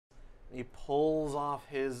He pulls off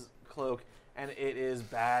his cloak, and it is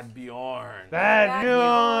Bad Bjorn. Bad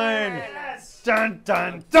Bjorn! Yes! Dun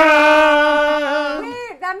dun dun!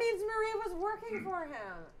 Wait, that means Marie was working for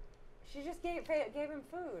him. She just gave him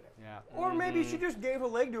food. Yeah. Or maybe she just gave a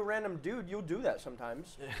leg to a random dude. You'll do that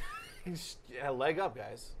sometimes. Yeah, leg up,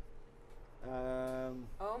 guys. Oh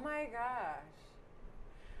my gosh.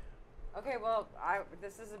 Okay, well,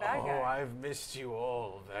 this is a bad guy. Oh, I've missed you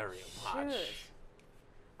all very much. Shoot.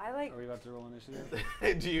 I like. Are we about to roll initiative?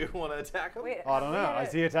 Do you want to attack him? Wait, Oh, I don't know.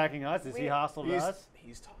 Is he attacking us? Is he hostile to us?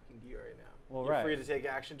 He's talking to you right now. Well, You're right. free to take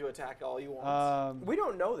action to attack all you want. We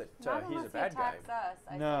don't know that not he's a unless bad he guy. attacks us.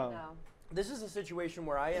 I No. say no. This is a situation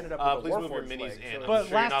where I ended up with Please a move your Warforged minis leg, in. so- But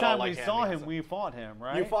sure you're last not all time like we handing saw us him, up. we fought him,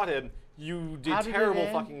 right? You fought him. You did How did it terrible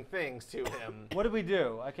end? fucking things to him. What did we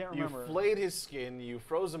do? I can't You remember. flayed his skin. You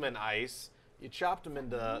froze him in ice. You chopped him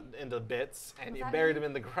into bits, and Was you that buried me? him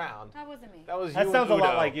in the ground. That wasn't me. That was That you sounds and a Udo.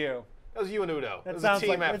 lot like you. That was you and Udo. It That was sounds a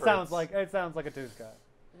team like effort. it sounds like Aatuska.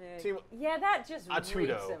 Team- Yeah, that just reeks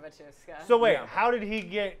Aatudo. of Aatuska. So wait, Yeah. how did he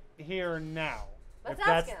get here now? Let's if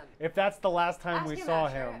ask that's him. if that's the last time Ask we him saw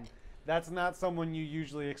after him, it. that's not someone you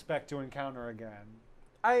usually expect to encounter again.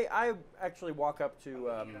 I actually walk up to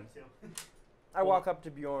walk up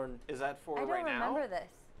to Bjorn. Is that for I don't right now? remember this.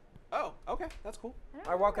 Oh, okay, that's cool.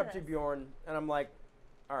 I walk up to Bjorn and I'm like,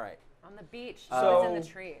 all right. On the beach, she So- was in the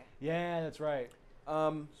tree. Yeah, that's right.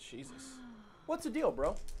 Jesus. What's the deal,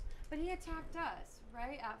 bro? But he attacked us,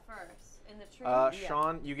 right, at first, in the tree.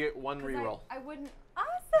 Shawn, you get one 'Cause reroll. I wouldn't. Awesome.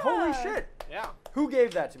 Holy shit! Yeah. Who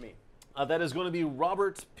gave that to me? That is going to be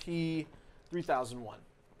Robert P. 3001.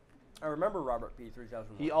 I remember Robert P.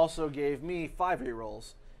 3001. He also gave me 5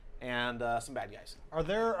 rerolls and some bad guys. Are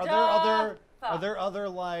there Fuck. other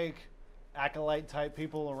like acolyte type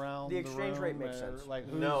people around The exchange room rate makes or, sense. Like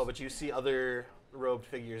No, but you see other robed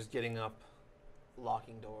figures getting up,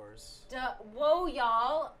 locking doors. Whoa,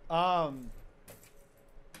 y'all.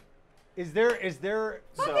 Is there?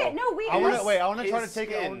 Fuck So, it. No, we. I wanna us- wait. I want to try to His take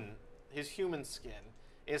it. skin, his human skin,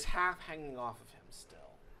 is half hanging off of him still.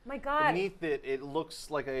 My God. Beneath it, it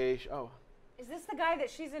looks like a Is this the guy that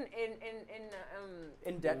she's in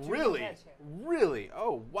debt to? really, debt to. really.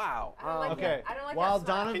 Oh wow. I don't like Okay. that. I don't like While that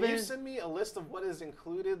smile. Can Donovan- you send me a list of what is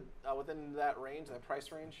included within that range, that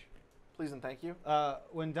price range, please and thank you?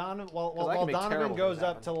 When Donovan, while 'Cause I can make Donovan terrible goes things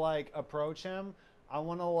up happen. to like approach him, I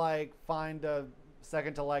want to like find a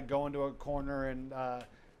second to like go into a corner and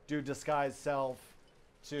do disguise self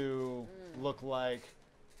to look like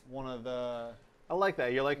one of the. I like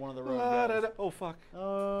that. You're like One of the road "Ah, guys." da, da." Oh fuck.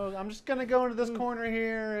 I'm just gonna go into this corner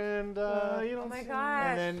here and you know. Oh my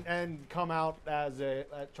gosh. And come out as a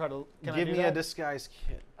try to. Can I Give do me a that? disguise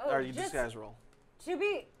kit. Oh, or you just- disguise roll.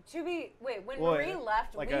 Wait, when Well, Marie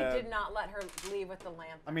left, like we a- did not let her leave with the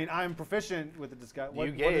lantern. I mean, I'm proficient with the disguise. You What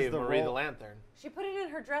is gave the Marie roll? the lantern. She put it in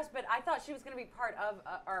her dress, but I thought she was going to be part of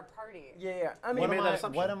our party. Yeah. I mean, What made am that I?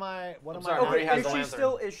 assumption. What am I? What am sorry, I? Marie okay. has Is the she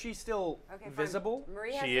lantern. still Okay, fine. visible?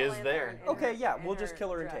 Marie has She the is lantern there. in Okay, her- yeah, in we'll just her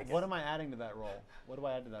kill her and dress. take it. What am I adding to that roll? What do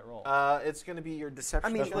I add to that roll? It's going to be your deception.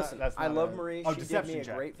 I mean, check. listen, that's I not love a- Marie. oh, She did deception me a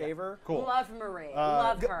check. great favor. Cool. Love Marie.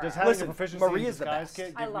 Love her. Does having Listen, a proficiency Marie in is the disguise best.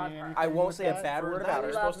 kit I give love me her. anything I won't with say a that? bad word about I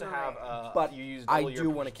her, love supposed to Marie. have, but you use I double your do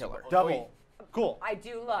wanna proficiency kill her. bonus. Double. Cool. I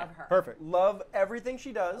do love her. Perfect. Love everything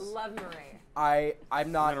she does. Love Marie.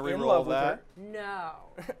 I'm not gonna in re-roll love with that. her. No.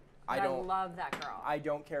 I But don't. love that girl. I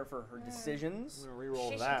don't care for her decisions. I'm gonna reroll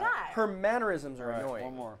she should that. die. Her mannerisms are All right, annoying.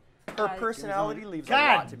 one more. Her Guys, personality leaves a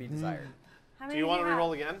God. lot to be desired. How Do many you want to have?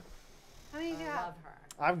 reroll again? How many do you I have? love her.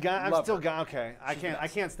 I've Love still her. got. Okay, I She's can't. the I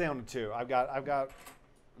best. can't stay on the 2. I've got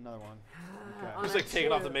another one. Okay. On Just a like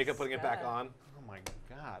taking off the two, makup, putting it back Scott. on. Oh my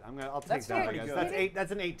God. I'll take That's that. I pretty guess. good. That's 8.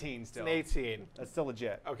 That's an 18 still. An 18. That's still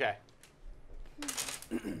legit. Okay.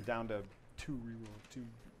 Down to 2 reroll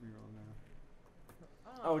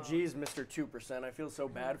now. Oh, geez, Mr. 2%. I feel so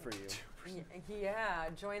bad for you. Yeah,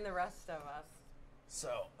 join the rest of us. So,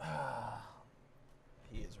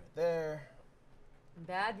 he is right there.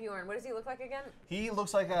 Bad Bjorn. What does he look like again? He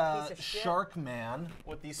looks like a Piece of shit. shark man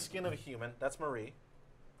with the skin of a human. That's Marie.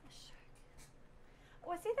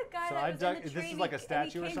 Was he the guy So that I was dug- in the is tree this and like he- a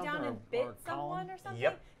statue or and he came something, down or- and bit or a someone column? or something?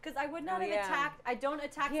 Yep. Because I would not Oh, have yeah. attacked. I don't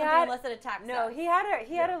attack He something had- unless it attacks No, us. he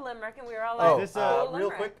had a limerick, and we were all like, Oh, this, "Oh, real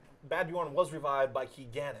limerick." quick, Bad Bjorn was revived by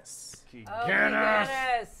Keganis. Oh, Ganis!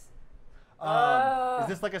 Ganis. Is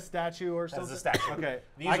this like a statue or That's something? a statue. Okay.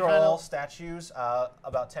 These I are kinda- all statues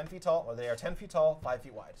about 10 feet tall, or they are 10 feet tall, 5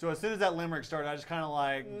 feet wide. So as soon as that limerick started, I just kind of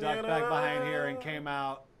like ducked back behind here and came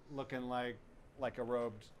out looking like a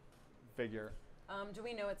robed figure. Do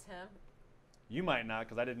we know it's him? You might not,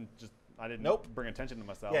 because I didn't Nope. bring attention to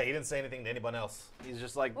myself. Yeah, he didn't say anything to anyone else. He's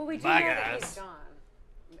just like, Well, we do "Bye, know that guys." he's gone.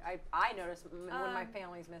 I notice when my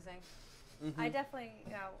family's missing. I definitely,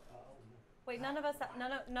 Wait, none of us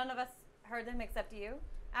heard them except you,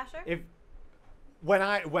 Asher. When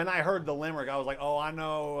I heard the limerick, I was like, oh, I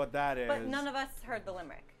know what that is. But none of us heard the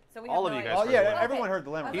limerick, so we All have of no you guys idea. heard the limerick. everyone heard the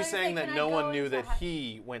limerick. He's was gonna saying say, that can no I one go knew into that hi-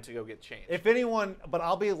 he went to go get changed. If anyone, but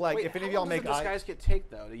I'll be like, Wait, if any of how y'all long make does the eye. disguise get take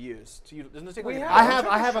though to use? Doesn't it take like We an have- I hour? have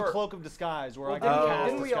took a I have a short- cloak of disguise where Well, I can cast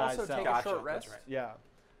didn't we disguise also self. take Gotcha, a short that's rest? right. Yeah.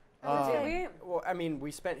 Did we? Well, I mean,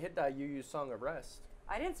 we spent hit die. You used Song of Rest.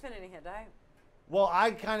 I didn't spend any hit die. Well,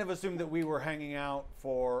 I kind of assumed that we were hanging out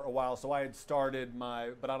for a while, so I had started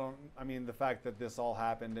but I mean, the fact that this all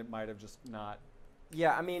happened, it might have just not.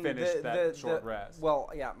 Yeah, I mean, Finished that short rest. Well,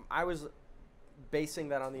 yeah, I was basing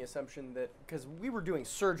that on the assumption that because we were doing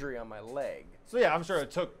surgery on my leg. So yeah, I'm sure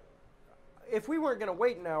it took. If we weren't going to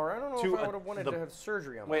wait an hour, I don't know To, if I would have wanted the- to have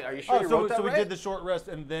surgery on Wait, my are you leg. sure you so wrote that so we right? did the short rest,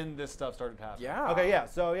 and then this stuff started happening. Yeah. Okay, yeah.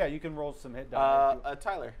 So yeah, you can roll some hit die.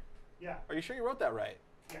 Tyler, Yeah, are you sure you wrote that right?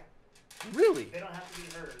 yeah. Really? They don't have to be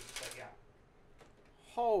hers, but yeah.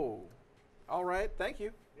 Oh, all right. Thank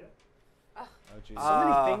you. Oh, geez. So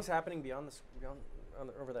many things happening beyond this,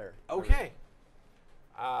 over there. Okay.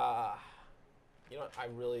 You know what? I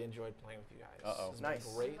really enjoyed playing with you guys. Uh-oh. This has been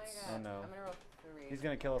Nice. great. Oh, no. I'm gonna roll 3. He's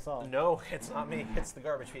gonna kill us all. No, it's not me. It's the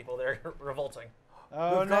garbage people. They're revolting.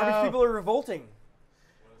 Oh The no! garbage people are revolting.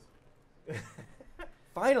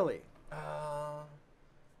 Finally.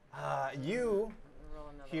 You Roll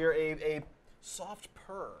another hear a soft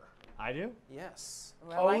purr. I do. Yes.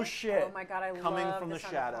 one. Oh, I like- shit. Oh my god, I Coming love from the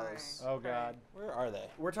sound of shadows. purring. Oh god. Where are they?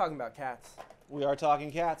 We're talking about cats. We are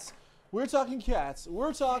talking cats. We're talking cats.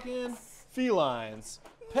 We're talking felines.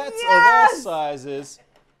 Pets of all sizes.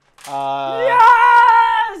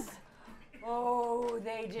 Yes! Oh,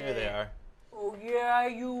 they did. Here they are. Oh yeah,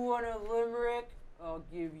 you want a limerick? I'll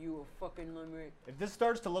give you a fucking limerick. If this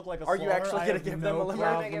starts to look like a Are you slaughter, actually I gonna have give no them a limerick?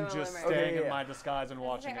 problem I'm gonna give them a just limerick. staying Okay, in yeah. my disguise and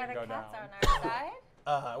watching Are it the go cats down. on our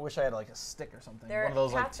side? I wish I had like a stick or something. Their One of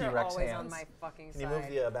those like cats are T-Rex always hands. on my fucking Can you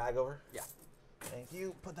side. move the bag over? Yeah. Thank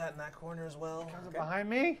you. Put that in that corner as well. Behind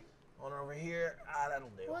me? One over here. That'll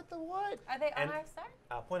do. What the what? Are they on And- our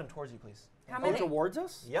side? Point them towards you, please. How Oh, many? towards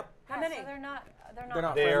us? Yep. How Yeah, many? So they're not. They're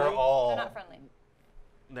not They're friendly? all. They're not friendly.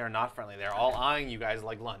 They're not friendly. They're all eyeing you guys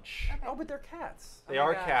like lunch. Okay. Oh, but they're cats. They Oh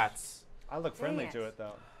my are gosh. cats. I look friendly Dang to it. it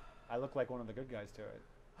though. I look like one of the good guys to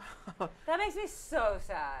it. That makes me so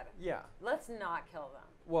sad. Yeah. Let's not kill them.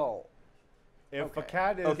 Well, If a Okay.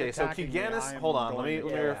 cat is Okay, so attacking me, Kiganis, I am hold on. Let going me to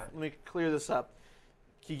let kill me, it. let me clear this up.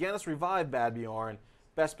 Kiganis revived Bad Bjorn.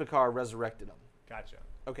 Bespikar resurrected him. Gotcha.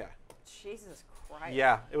 Okay. Jesus Christ.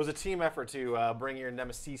 Yeah, it was a team effort to bring your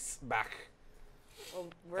nemesis back. Well,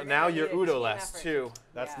 we're And gonna now need you're a team Udoless effort. too.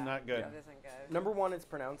 That's Yeah, not good. That isn't good. number one, it's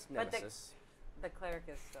pronounced But nemesis. the cleric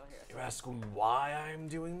is still here. You ask me why I'm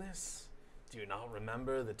doing this? Do you not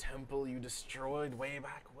remember the temple you destroyed way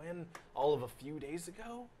back when, all of a few days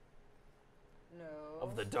ago? No.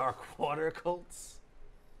 Of the Dark Water cults?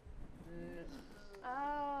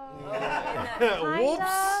 Oh. in the-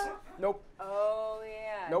 Whoops! Nope. Oh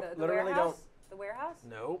yeah. Nope, The literally warehouse? don't. The warehouse?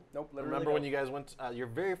 Nope. Nope. Literally Remember when don't. you guys went your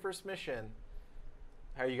very first mission?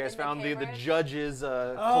 How you guys In the found the cave, right? judge's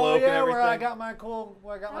Oh cloak yeah, and everything? where I got my cool Oh,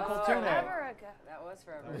 tunic. forever ago. That was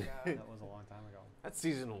forever ago. That was a long time ago. That's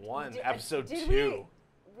season 1, Did- episode did 2.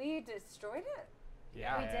 We destroyed it?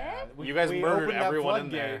 Yeah. We did? You guys we murdered opened that everyone in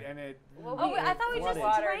floodgate there. and it. Well, Oh, I thought we just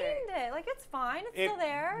flooded. drained it. Like it's fine. It's still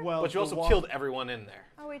there. Well, But you the also wa- killed everyone in there.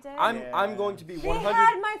 Oh, we did. I'm Yeah. going to be He 100.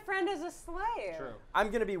 had my friend as a slave. True. I'm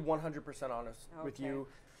going to be 100% honest with Okay. you.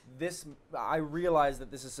 This, I realize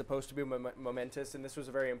that this is supposed to be momentous, and this was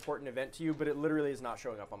a very important event to you, but it literally is not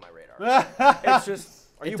showing up on my radar. It's just.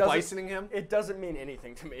 Are you doesn't- bisoning him? It doesn't mean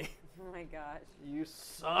anything to me. Oh my gosh. You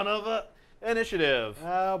son of a initiative.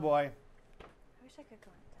 Oh boy. I wish I could go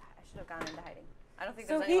into. I should have gone into hiding. I don't think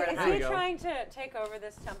So there's he, anywhere to is There hide. we he go. trying to take over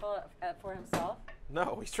this temple for himself?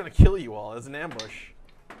 No, he's trying to kill you all as an ambush.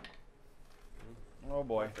 Oh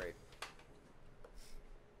boy. Great.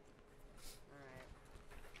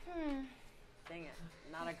 All right. Dang it.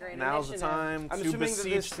 Not a great Now's the initiative. time I'm to assuming that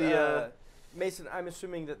beseech this, the. Mason, I'm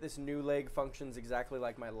assuming that this new leg functions exactly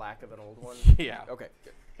like my lack of an old one. Yeah. Okay,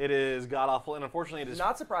 good. It is god awful, and unfortunately, it is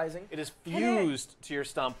Not surprising. it is fused to your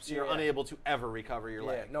stump, so you're Yeah. unable to ever recover your Yeah,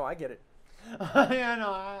 leg. no, I get it. Yeah,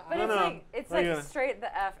 no. But No, it's no. like it's What are you like gonna- straight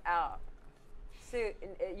the F out. So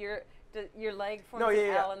your leg forms No, an yeah,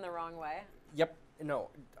 yeah. L in the wrong way. Yep. No,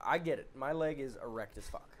 I get it. My leg is erect as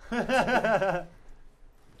fuck.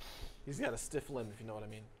 He's got a stiff limb, if you know what I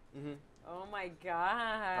mean. Mm-hmm. Oh my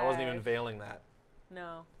god. I wasn't even veiling that.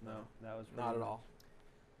 No. No, that was Not at all.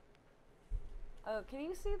 Oh, can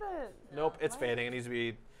you see the? Nope, it's what? fading. It needs to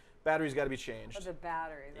be Batteries got to be changed. Oh, the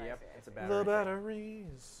batteries. I Yep, see. it's a battery. The thing.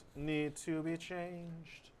 batteries need to be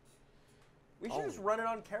changed. We should just run it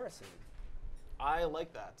on kerosene. I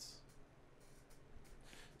like that.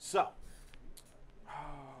 So,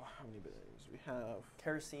 how many batteries we have?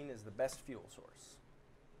 Kerosene is the best fuel source.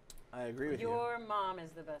 I agree with Your mom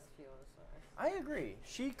is the best fuel source. I agree.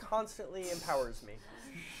 She constantly empowers me.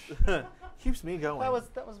 you. Keeps me going.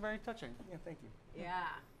 That was very touching. Yeah, thank you. Yeah.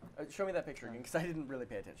 Show me that picture again, because I didn't really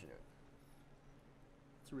pay attention to it.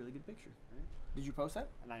 It's a really good picture. Did you post that?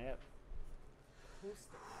 Not yet. Who's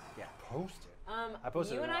Yeah. Post it. I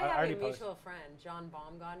posted you it. and I I have already a posted. mutual friend, John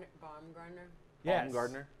Baumgartner. Yes.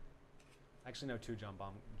 Baumgartner. I actually know two John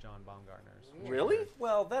Baumgartners. Really?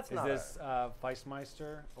 Well, that's Is not this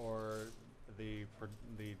Feistmeister or the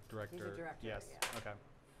director? He's a director, Yes. yeah. Okay.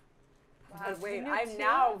 Wow, wait, You knew I'm two?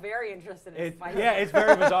 now very interested in fighting. Yeah, it's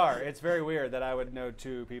very bizarre. It's very weird that I would know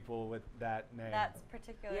two people with that name. That's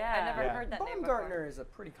particular. Yeah. I never Yeah. heard that name Baumgartner before. is a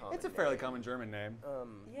pretty common It's a fairly name. common German name.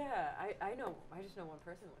 Yeah, I know. I just know one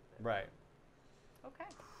person with it. Right. Okay.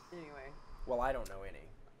 Anyway. Well, I don't know any.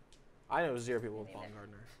 I know 0 people with Me neither.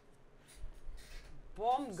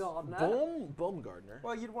 Baumgartner. Baumgartner.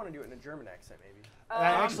 Well, you'd want to do it in a German accent, maybe.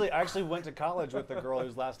 I actually went to college with a girl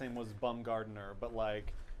whose last name was Baumgartner, but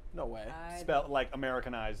like No way. spell like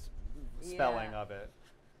Americanized spelling Yeah. of it.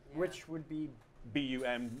 Yeah. Which would be...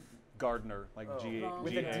 B-U-M Gardner, like Oh. G.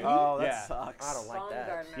 With G- a D? Oh, that Yeah. sucks. I don't like that.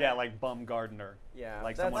 Baumgartner. Yeah, like Baumgartner. Yeah.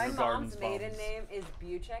 Like that's- someone My who mom's gardens maiden bums. name is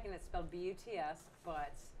Buchek, and it's spelled B-U-T-S,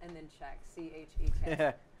 but, and then check,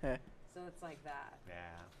 C-H-E-K. So it's like that. Yeah.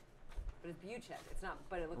 But it's Buchek. It's not,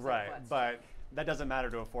 but it looks Right, like butts. but that doesn't matter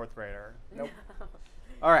to a fourth grader. Nope.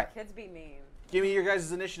 All right. Kids be mean. Give me your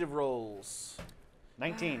guys' initiative rolls.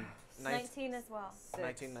 19. 19 as well.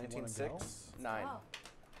 19, 19, Wanna 6. 9. Oh.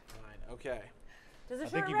 9. Okay. Does a I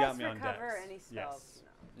think short you got rest me on recover dex. any Yes. spells?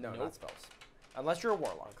 No, Nope. not spells. Unless you're a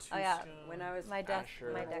warlock. Oh yeah. No. When I was My dex.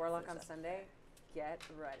 Asher. My a dex warlock is on up. Sunday, get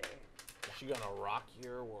ready. She's gonna rock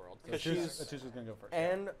your world. So 'Cause she's Aatuska's gonna go first.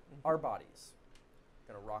 And our bodies.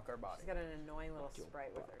 Gonna rock our body. She's got an annoying little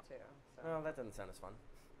sprite with her too. So Oh, that doesn't sound as fun.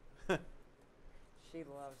 she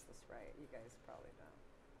loves the sprite. You guys probably don't.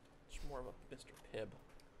 she's more of a Mr. Pibb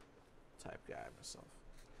type guy myself.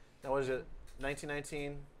 Now what is it?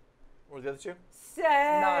 1919. What were the other two? 6.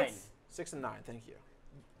 9. 6 and 9. Thank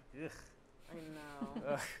you. I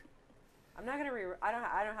know. I'm not gonna re. I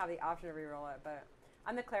don't have the option to re-roll it, but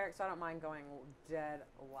I'm the cleric, so I don't mind going dead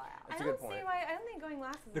loud. I That's a don't good point. see why. I don't think going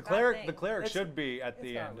last is The a bad cleric, thing. the cleric It's- should be at it's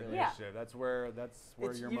the not end of really. the Yeah. initiative. That's where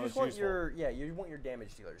It's- you're you most just want useful. you want your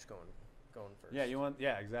damage dealers going first.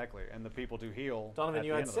 Yeah, exactly, and the people to heal. Donovan, at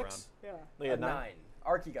you the had end of the 6? Yeah. No, you had 9. 9.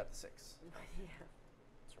 Arqe got the 6. Yeah.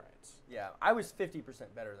 That's right. Yeah, I was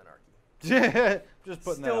 50% better than Arqe. round. Just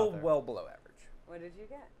putting that Still out there. well below average. What did you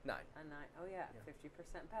get? 9. A 9. Oh yeah,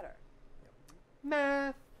 50% better.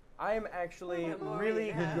 Math. I am actually What more really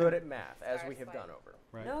you have? good at math, as Sorry, we have Slight. gone over.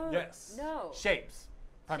 Right. No. Yes. No. Shapes.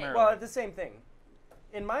 Primarily. Well, the same thing.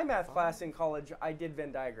 In my math class in college, I did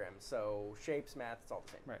Venn diagrams, so shapes, math, it's all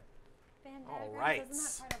the same. Right. Venn All diagrams, right. Isn't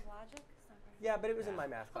that part of logic? It's not part of Yeah, but it was in my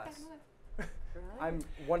math class. Okay, Really? I'm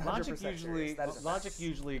 100% Logic serious. That is logic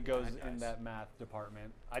usually goes Bad in guys. that math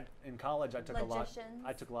department. In college I took Logicians.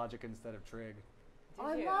 I took logic instead of trig. Oh,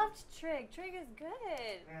 I you? loved trig. Trig is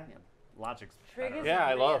good. Logic's Trig better. is Yeah,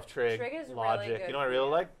 I real- love trig. Trig is really logic. good You know what I for really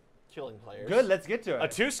you. like? Killing players. Good. Let's get to it.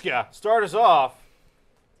 Aatuska, start us off.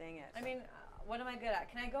 Dang it. I mean, what am I good at?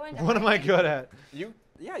 Can I go into What am I hiding? good at? You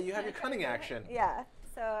have your cunning action. Yeah.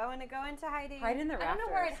 So I want to go into hiding. Hide in the I don't know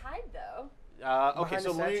where I'd rafters. hide though. Okay, Behind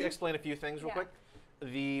so the let me statue? explain a few things real Yeah. quick.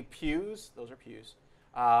 The pews, those are pews.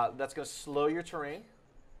 That's going to slow your terrain.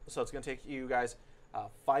 So it's going to take you guys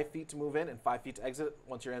 5 feet to move in and 5 feet to exit.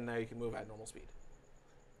 Once you're in there, you can move at normal speed.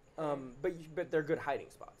 But they're good hiding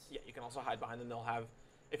spots. Yeah, you can also hide behind them. They'll have,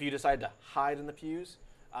 if you decide to hide in the pews,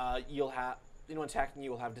 you'll have, anyone attacking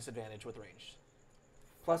you will have disadvantage with range.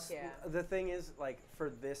 Plus, Yeah. the thing is, like,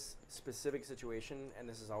 for this specific situation, and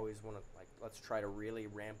this is always one of, like, let's try to really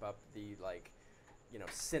ramp up the, like,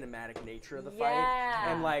 cinematic nature of the fight.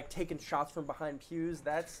 Yeah. And, like, taking shots from behind pews,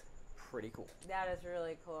 that's pretty cool. That is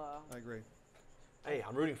really cool. I agree. Hey,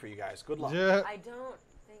 I'm rooting for you guys. Good luck. Yeah. I don't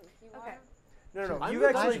think you Okay. are. No, I'm you've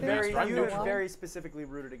rooting actually for you, Master. I'm you neutral. have very specifically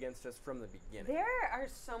rooted against us from the beginning. There are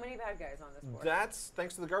so many bad guys on this board. That's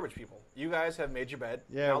thanks to the garbage people. You guys have made your bed.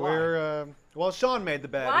 Yeah, Now lie. we're well. Sean made the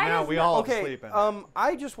bed. Why And now does we no- all Okay, sleep in it.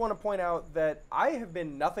 I just want to point out that I have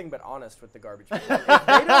been nothing but honest with the garbage people. If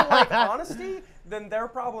they don't like honesty, then their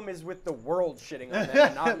problem is with the world shitting on them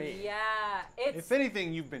and not me. Yeah, it's If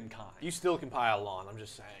anything, you've been kind. You still can pile on. I'm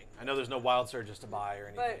just saying. I know there's no wild surges to buy or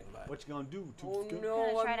anything, but What you gonna do? Oh Tootska? no,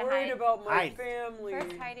 Gonna try I'm to worried hide. about my Hide. family.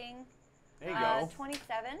 First hiding. There you go.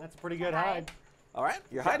 27. That's a pretty good to hide. all right,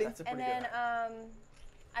 you're Yeah, hiding. That's a And pretty then, good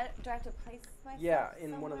hide. do I have to place myself? Yeah,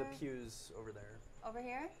 in one of the somewhere? pews over there. Over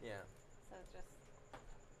here? Yeah. So just.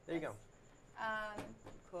 There you go.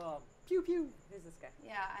 Cool. Pew pew. Who's this guy?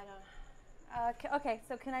 Yeah, I don't. Okay,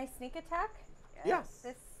 so can I sneak attack? Yeah.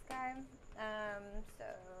 This guy. So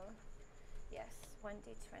yes,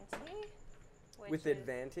 1d20. which With is-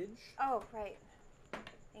 advantage. Oh, right.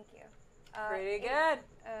 Thank you. Pretty 8, good.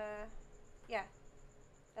 Yeah.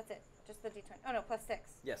 That's it. Just the d20. Oh no, plus 6.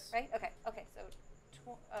 Yes. Right? Okay. Okay. So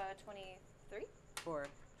 23? 4.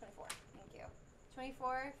 24. Thank you.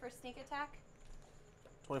 24 for sneak attack.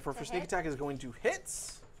 24 for To sneak hit? attack is going to hit.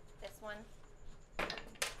 This one.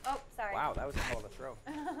 Oh, sorry. Wow, that was a hell of a throw.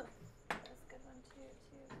 That was a good one too.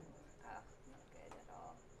 Oh, not good at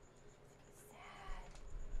all. Sad.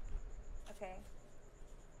 Okay.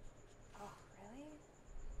 Oh, really?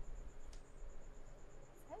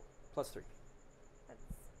 That's it? +3. That's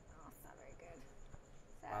it's not very good.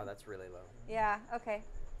 Wow, Sad. that's really low. Yeah. Okay.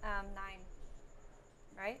 9.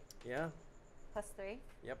 Right? Yeah. +3.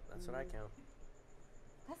 Yep, that's what I count.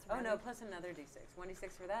 That's Oh really no, plus another d6.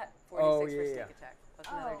 1d6 for that. 46 Oh, for yeah, sneak yeah. attack. Plus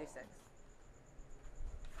another Oh. d6.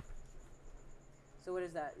 So what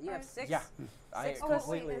is that? You have 6? Yeah, I Six Oh, plus-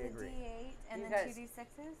 completely wait, agree. there's a D8 and You then guys- 2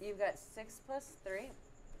 D6s? You've got 6 plus 3,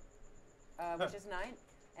 which is 9,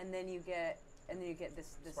 and then you get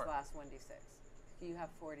this Smart. last 1d6. So you have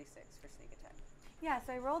 46 for sneak attack. Yeah,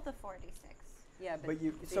 so I rolled the 4d6. Yeah, But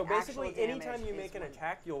you, the so actual basically, anytime damage you is make an 1.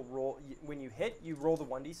 attack, you'll roll. When you hit, you roll the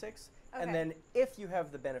 1d6, Okay. and then if you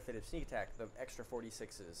have the benefit of sneak attack, the extra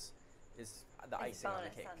 46s is the It's icing on the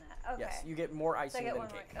bonus cake. on that. Okay. Yes, you get more so I icing get than one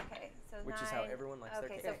cake. more. Okay, so Which 9. is how everyone likes their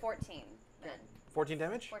okay, cake. so 14 then. 14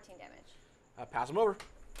 damage. 14 damage. Pass him over.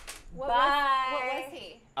 What Bye.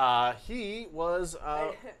 was he? He was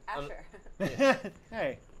Asher.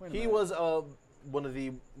 Hey, wait a he minute. was one of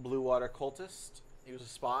the blue water cultists. He was a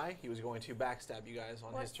spy. He was going to backstab you guys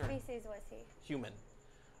on What his turn. species was he? Human.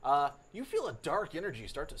 You feel a dark energy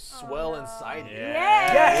start to swell no. inside you.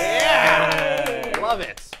 Yeah. Yeah! Love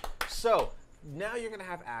it. So now you're gonna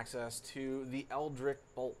have access to the Eldritch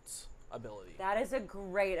Bolt ability. That is a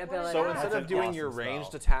great ability. So that? instead That's of an doing awesome your spell.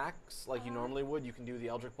 ranged attacks like you normally would, you can do the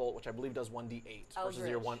Eldritch Bolt, which I believe does 1d8 versus your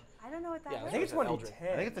Eldritch. one. I don't know what that Yeah, is. I think it's Is it 1d10. Eldritch?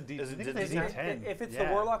 I think it's a D. Is I it think D- it's a D10. If it's Yeah.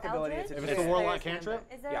 the warlock ability, it's a Eldritch? If it's the D10. warlock Player's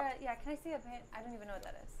cantrip, Is there Yeah. a, can I see a band? I don't even know what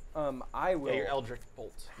that is. I will. Yeah, your Eldritch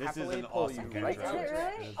Bolt. this is happily an pull awesome you right cantrip. Is it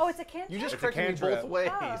Eldritch. really? Oh, it's a cantrip? You just It's a corrected me cantrip. both ways.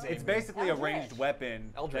 Oh. It's Amy. basically a Eldritch. ranged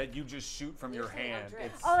weapon Eldritch. that you just shoot from You're your saying hand.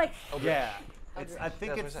 Eldritch? It's Oh, like yeah. It's, I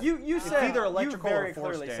think That's it's what I You it's said either electrical you very or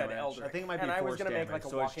force clearly said damage. Eldritch. I think it might be and I was force gonna make damage. like a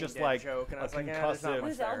So it's Walking just Dead like joke, and I a was like, yeah, there's not concussive much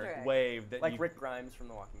Who's there. Eldritch? wave that Like you, Rick Grimes from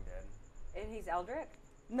The Walking Dead. And he's Eldritch?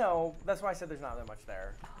 No, that's why I said there's not that much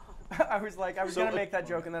there. I was So gonna make that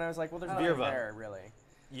joke, and then I was like, well, there's nothing Virva. there really.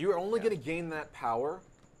 You're only Yeah. going to gain that power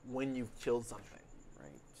when you've killed something. Right.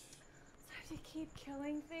 So I have to keep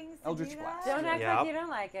killing things to Eldritch do Blast. that? Don't act Yep. like you don't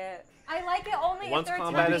like it. I like it only Once if they're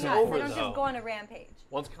combat attacking is us. over, They don't though. just go on a rampage.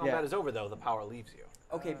 Once combat Yeah. is over, though, the power leaves you.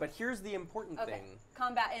 Okay, but here's the important Okay. thing.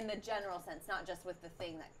 Combat in the general sense, not just with the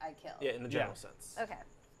thing that I killed. Yeah, in the Yeah. general sense. Okay.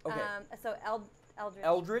 Okay. So Eldritch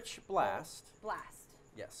Eldritch Blast. Blast.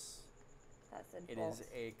 Yes. That's a It bolt. is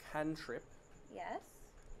a cantrip. Yes.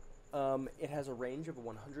 It has a range of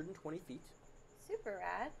 120 feet. Super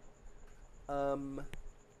rad.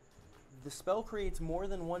 The spell creates more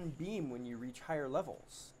than one beam when you reach higher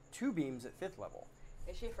levels. 2 beams at 5th level.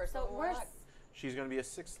 Is she first So level we're. warlock? She's going to be a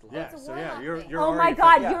 6th level. yeah. It's a So yeah, warlock you're thing. you're Oh my already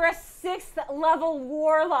god, yeah. you're a 6th level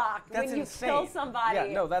warlock That's when you insane. kill somebody.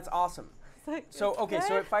 Yeah, no, that's awesome. So okay,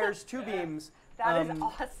 so it fires 2 beams. That is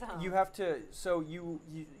awesome. You have to. So you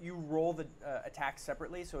roll the attacks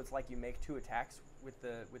separately. So it's like you make 2 attacks with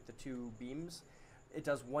the 2 beams. It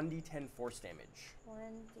does 1d10 force damage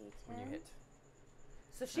 1d10. when you hit.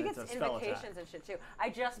 So she It's gets a spell invocations and shit too. I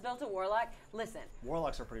just built a warlock. Listen,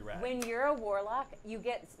 warlocks are pretty rad. when you're a warlock, you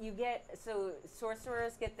get so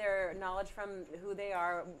sorcerers get their knowledge from who they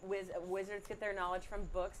are. Wizards get their knowledge from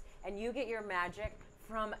books, and you get your magic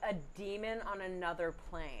from a demon on another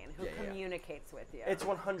plane who Yeah, yeah. communicates with you. It's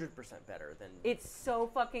 100% better than. It's so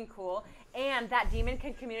fucking cool, and that demon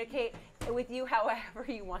can communicate with you however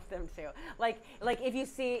you want them to. Like if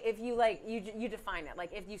you define it.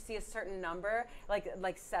 Like if you see a certain number, like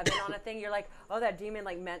 7 on a thing, you're like, oh, that demon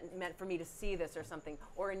meant for me to see this or something.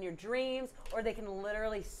 Or in your dreams, or they can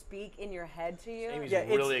literally speak in your head to you. Amy's Yeah,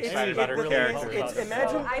 really it's- excited it's about her really character. helpful. It's So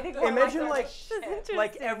imagine I think imagine warlocks are like shit.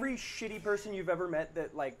 like every shitty person you've ever met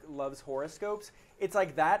that like loves horoscopes. It's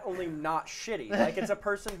like that, only not shitty. Like it's a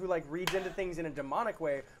person who like reads into things in a demonic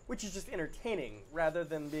way, which is just entertaining, rather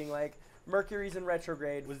than being like Mercury's in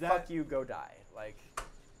retrograde. Fuck you, go die. Like.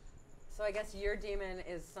 So I guess your demon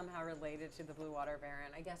is somehow related to the Blue Water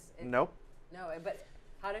Baron. I guess. Nope. No, but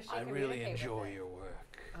how does she I communicate really with enjoy it? your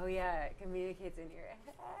work. Oh yeah, it communicates in your head.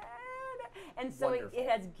 And so it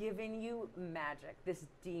has given you magic, this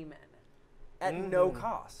demon. At no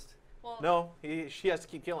cost. Well, No, she has to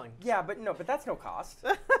keep killing. Yeah, but that's no cost.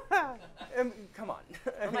 Come on.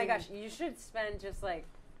 Oh my gosh, you should spend just like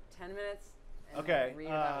 10 minutes and Okay, read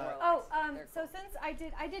about Oh, warlocks. They're so cool.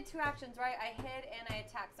 since I did 2 actions, right? I hid and I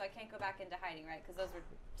attacked, so I can't go back into hiding, right? Because those were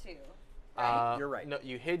 2. Right? You're right. No,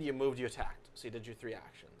 you hid, you moved, you attacked. So you did your 3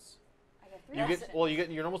 actions. I got 3 You actions. get you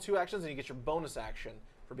get your normal 2 actions, and you get your bonus action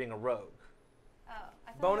for being a rogue. Oh,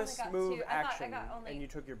 I thought Bonus I only got move 2. I thought action, I got only. and you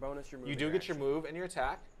took your bonus, your move. You and do your get your action. move and your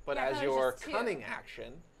attack, but Yeah, I as thought it was your just 2. cunning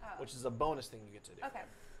action, Oh. which is a bonus thing you get to do. Okay.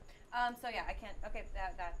 So yeah, I can't. Okay,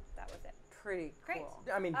 that was it. Pretty Great. cool.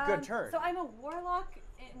 I mean, good turn. So I'm a warlock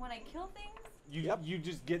when I kill things. You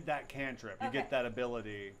just get that cantrip. You Okay. get that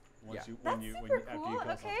ability once Yeah. you That's when you super after cool. you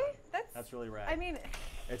kill Okay, something. That's really rad. I mean,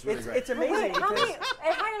 it's really great. It's amazing How many, because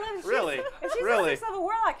at higher levels, Really? If she's Really? a 6th level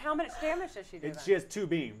warlock, how much damage does she do? She has 2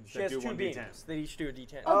 beams she that has do 2 1d10. beams. They each do a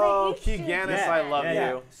d10. Oh, they each do Keeganis, Yeah. I love Yeah.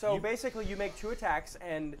 you. So basically, you make 2 attacks,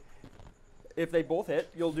 and if they both hit,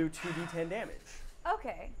 you'll do 2d10 damage.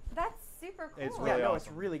 okay, that's super cool. It's Yeah, really no, it's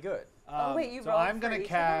awesome. really good. Oh, wait, you so rolled I'm for gonna each of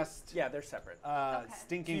them? cast Yeah, they're separate. Okay. So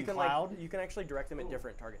Stinking you can Cloud. you can actually direct them at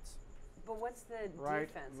different targets. But what's the Right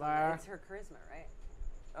defense? there. It's her charisma,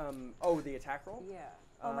 right? The attack roll. Yeah.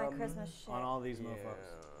 Oh, my Um, charisma shit. on all these Yeah,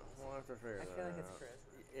 mofos. we'll have to figure I that feel like it's out.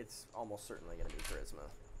 charisma. It's almost certainly going to be charisma.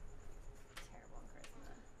 Terrible on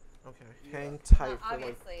charisma. Okay, hang tight Well, for like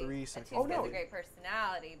obviously, 3 Aatuska seconds. Oh, no. has a great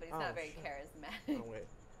personality, but he's Oh, not very shit. charismatic. Oh, wait.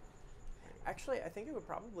 Actually, I think it would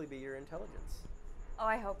probably be your intelligence. Oh,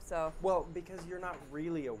 I hope so. Well, because you're not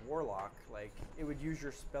really a warlock, like, it would use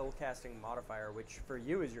your spellcasting modifier, which for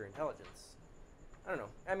you is your intelligence. I don't know.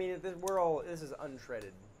 I mean, this is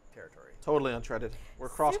untreaded territory. Totally untreaded. We're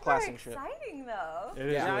cross-classing shit. Super exciting, though. It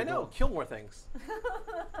is Yeah, really I know. cool. Kill more things.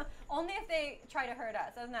 Only if they try to hurt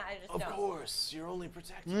us. Other than that, I just Of don't. course, you're only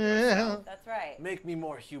protecting Yeah. yourself. That's right. Make me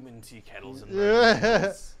more human tea kettles and Yeah.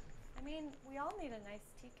 murderers. I mean, we all need a nice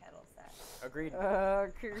tea kettle set. Agreed.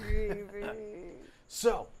 Creepy.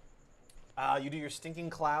 So, you do your stinking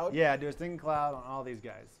cloud Yeah, do a Stinking Cloud on all these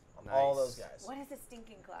guys. on all Nice. those guys. What is a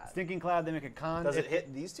stinking cloud? Stinking Cloud, they make a con. Does it if-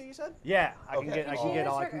 hit these 2? You said? Yeah, I can Okay. get Can all she I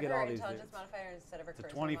use can get her all these intelligence dudes. modifier instead of her It's a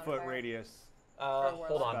charisma 20-foot modifier? radius.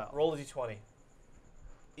 Hold on. spell. Roll a d20.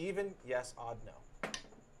 Even, yes. Odd, no.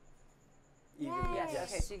 Even Yay.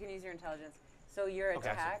 Yes. Okay, so you can use your intelligence. So your Okay.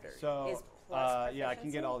 attack So is plus yeah, I can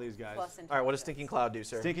get proficiency all these guys. plus All right. What does intelligence. stinking cloud do,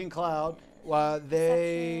 sir? Stinking Cloud,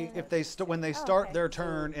 they Perception. if they when they Oh, start okay. their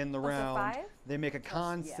turn in the Oh, so round, 5? they make a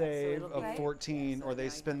con yeah, so save it'll of be- 14, yeah, so or they now you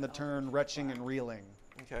spend the can turn also retching fly. and reeling.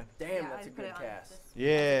 Okay. Damn, Yeah, that's I a put it good on cast. this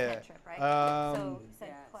Yeah. cantrip, right? Um, so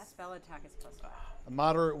Yeah, plus. spell attack is plus 5. A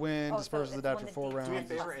moderate wind Oh, so disperses it's it after one 4 that rounds. Do me a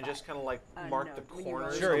Plus favor and just 5. kind of like mark No, the when you roll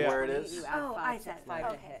corners Sure, of yeah. where it is. You add Oh, 5 I to said 5 to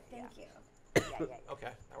okay, hit. thank you. Yeah.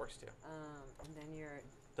 Okay, that works too. And then you're.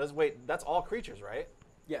 Wait, that's all creatures, right?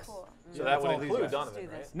 Yes. Cool. So Yeah, that that's would all these include guys. Donovan, Let's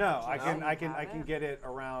do right? this. No, Do I you can have it? get it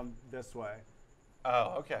around this way,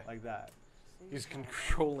 Oh, okay. like that. He's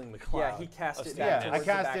controlling the cloud. Yeah, he cast of it stinking back Yeah, cloud. I towards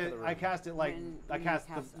the cast back of it. the room. I cast it like When I you cast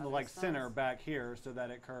cast the other like center spells, back here so that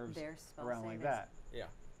it curves Their spell around save like is that. Yeah.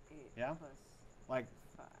 8 Yeah? plus Like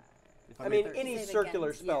 5. if I mean, make any Save circular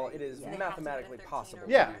against- spell, yeah, it is yeah. They have to mathematically within 13 possible or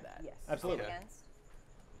Yeah. to do that. Yes. absolutely. Okay. Against?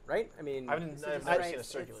 Right? I mean, I've So never right, seen a it's,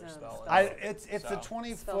 circular spell. I, and- it's a So.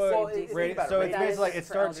 20 Spell foot Well, save it's radius, about so it, it's right? basically like That it is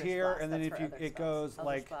for starts Elder here, Spells, and then that's if for you other it spells. goes Elder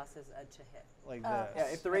like Spells is to hit. like Oh, this. yeah,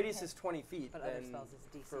 if the Okay. radius is 20 feet, But other then spells is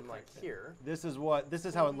DC from like 13. here. This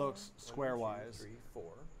is how it looks square wise. 3, 4.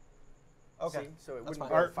 Okay. See? So it That's wouldn't fine.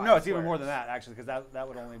 go Or 5 no, it's even more squares. than that actually, because that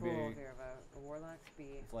would only Cool, be. Virva. Warlocks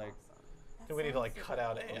be like- awesome. Do we need to like cut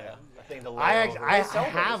out a thing to lay I over? I sell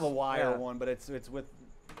have a those. wire Yeah. one, but it's with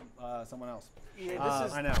someone else. Yeah,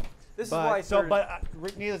 this is I know. this is But why so, third-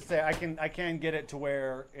 but needless to say, I can get it to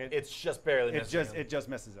where It's just barely missing him. it just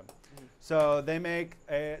misses them. So they make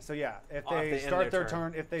a if Oh, if they they end start their their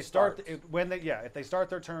turn. turn, if they Start. if they start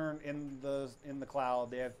their turn in the cloud,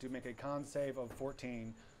 they have to make a con save of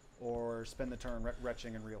 14, or spend the turn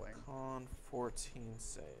retching and reeling. Con 14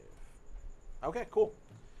 save. Okay, cool.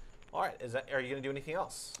 All right, are you gonna do anything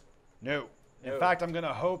else? No. In No. fact, I'm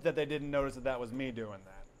gonna hope that they didn't notice that was me doing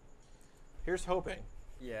that. Here's hoping.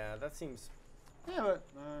 yeah, that seems. Yeah, but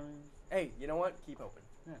Hey, you know what? Keep hoping.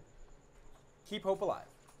 Yeah. Keep hope alive.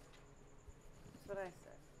 what I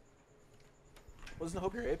said. Wasn't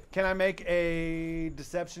Hope your ape? Can I make a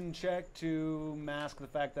deception check to mask the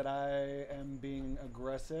fact that I am being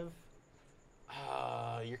aggressive?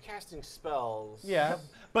 You're casting spells. Yeah,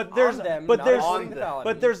 but there's them, but not there's on the Paladin.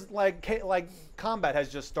 but there's like combat has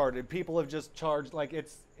just started. People have just charged. Like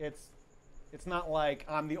it's not like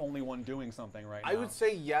I'm the only one doing something right now. I would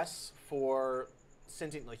say yes for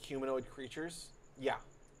sentient, like humanoid creatures. Yeah.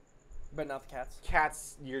 But not the cats.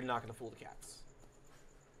 Cats, you're not going to fool the cats.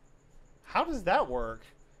 How does that work?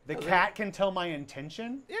 The cat can tell my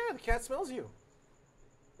intention? Yeah, the cat smells you.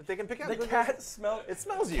 If they can pick out The cat smell. It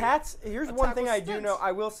smells you. Cats. Here's Attack one thing with I do stints. know.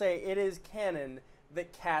 I will say it is canon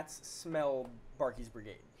that cats smell Barky's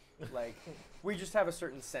Brigade. Like, we just have a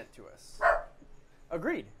certain scent to us.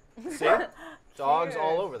 Agreed. See? Dogs Cute.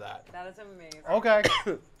 all over that. That is amazing. Okay.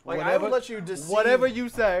 Like, I would let you deceive. Whatever you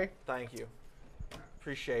say. Thank you.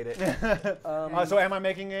 Appreciate it. So am I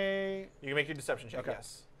making a... You can make your deception check, Okay.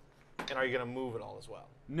 yes. And are you going to move at all as well?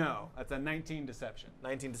 No. That's a 19 deception.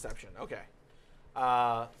 19 deception. Okay.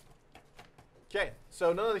 Okay.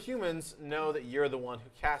 So none of the humans know that you're the one who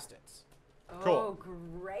cast it. Oh,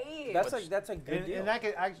 great. That's a good deal. And that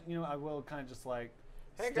could actually, I will kind of just like...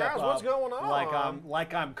 Hey step guys, what's up going on?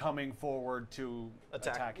 Like I'm coming forward to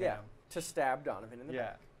attack him. yeah. To stab Donovan in the Yeah.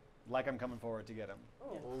 back. Like I'm coming forward to get him.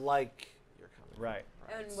 Like you're coming. Right.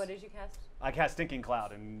 And what did you cast? I cast Stinking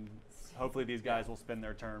Cloud, and hopefully these guys will spend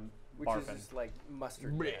their turn Which barfing. is just like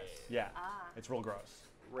mustard Blech. gas. Yeah. Ah. It's real gross.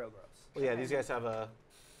 Real gross. Well, yeah, these guys have a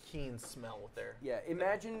keen smell with their. Yeah,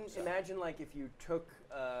 imagine like if you took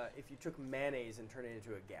mayonnaise and turned it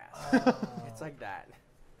into a gas. It's like that.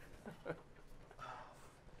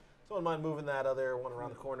 Someone mind moving that other one around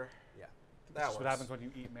the corner? Yeah. That That's one. what happens when you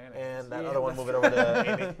eat mayonnaise. And that Yeah, other one, that's move it over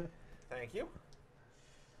to Amy. Thank you.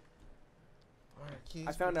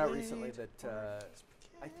 I found out recently that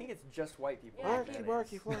I think it's just white people. Yeah, who eat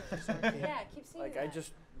mayonnaise. Yeah, keep saying Like that. I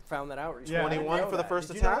just found that out recently. Yeah. I didn't 21 know for the that. first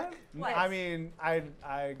Did you know attack? What? I mean,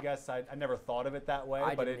 I guess I never thought of it that way,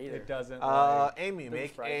 I but didn't either. it doesn't. Amy, Doesn't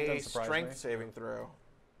make surprise me. a Doesn't surprise strength me. saving throw.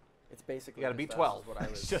 It's basically You gotta just beat that 12. is What I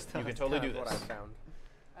was, Just You can totally do kind of this. What I found.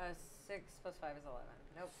 6 plus 5 is 11.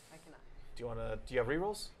 Nope, I cannot. Do you want to? Do you have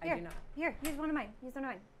rerolls? I do not. Here, use one of mine. Use one of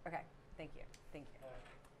mine. Okay, thank you. Thank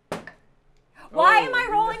you. Why am I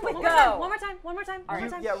rolling with One go? more time. One more time. One more time. One more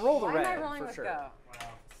You- time. yeah, roll the Why red am I rolling for with sure. go?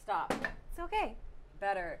 Stop. It's okay.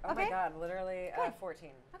 Better. Oh my Okay. god, literally Good.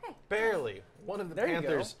 14. Okay. Barely. One of the There you go.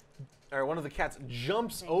 panthers, or one of the cats,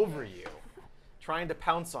 jumps over you, trying to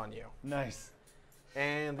pounce on you. Nice.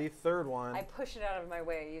 And the third one. I push it out of my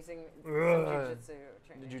way using some Ugh. jujitsu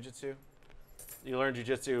training. The jujitsu. You learned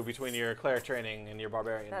jujitsu between your cleric training and your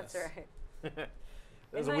barbarian. That's right.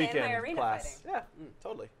 There's In a my weekend arena class. fighting. Yeah,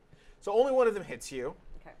 totally. So only one of them hits you.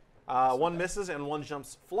 Okay. One misses and one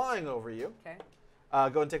jumps flying over you. Okay. Go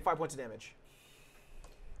ahead and take 5 points of damage.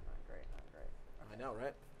 Not great. Not great. I know,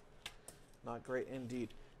 right? Not great indeed.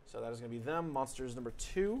 So that is going to be them. Monsters number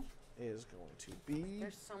 2 is going to be.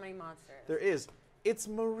 There's so many monsters. There is. It's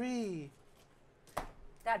Marie.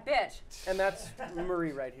 That bitch. And that's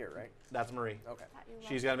Marie right here, right? That's Marie. Okay.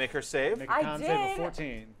 She's got to make her save. Make a I con save of did.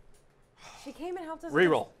 14. She came and helped us.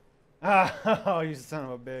 Reroll. Oh, you son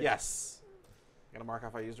of a bitch. Yes. I'm going to mark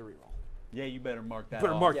off I used a reroll. Yeah, you better mark that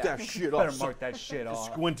Better off. mark Yeah. that shit Better off. mark that shit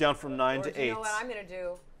off. Went down from 9 Or to do 8. you know what I'm gonna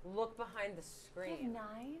do? Look behind the You screen.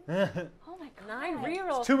 have 9? Oh my god. 9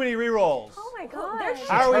 rerolls. Too many rerolls. Oh my Well, god. they're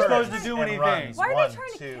How are we Turns supposed to do and anything? runs. Why are they 1,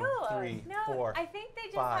 trying to 2, kill us? 3, No, 4, I think they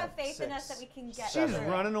just 5, have faith in us 6, that we can get She's through it.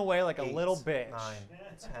 running away like a 8, little bitch. 9,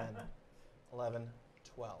 10, 11,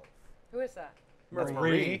 12. Who is that? That's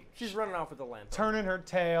Marie. Marie. She's running off with the lantern. Turning her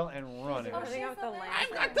tail and running. Oh, Running off the lantern.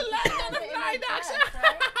 I've got the lantern on the flying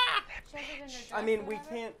I mean, we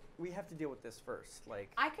can't. We have to deal with this first.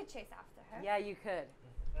 Like, I could chase after her. Yeah, you could.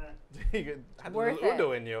 You could have Worth the it.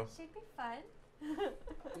 Udo in you. She'd be fun.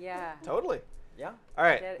 Yeah. Totally. yeah. All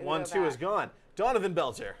right. Get 1, Udo 2 is back. gone. Donovan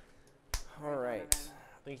Belzer. All right.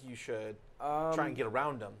 I think you should Um, try and get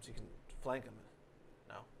around him so you can flank him.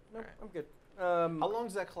 No. No, All right. I'm good. How long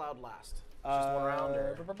does that cloud last? Just one round,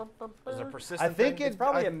 or is it a persistent I think thing? It's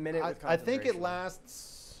probably a minute with I think it concentration.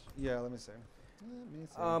 lasts. Yeah, let me see.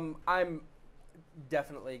 I'm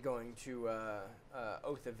definitely going to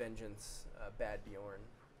Oath of Vengeance, Bad Bjorn.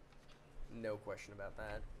 No question about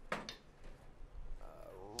that.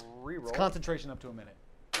 Reroll. It's concentration up to a minute.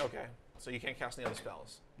 Okay. So you can't cast any other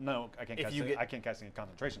spells. No, I can't If cast. you get- I can't cast any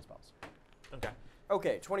concentration spells. Okay.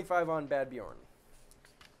 Okay, 25 on Bad Bjorn.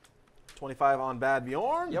 25 on Bad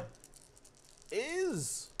Bjorn. Yep.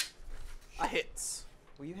 Is a hit.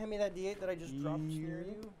 Will you hand me that D8 that I just dropped near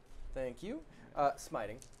you? Thank you.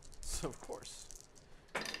 Smiting. So of course.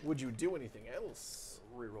 Would you do anything else?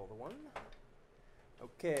 Reroll the 1.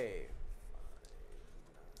 Okay.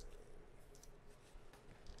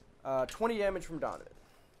 20 damage from Donovan.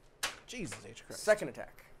 Jesus H. Christ. Second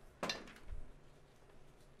attack.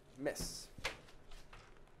 Miss.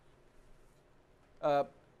 Yeah,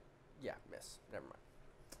 miss. Never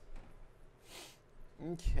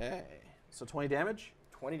mind. Okay. So 20 damage?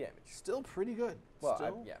 20 damage. Still pretty good. Well,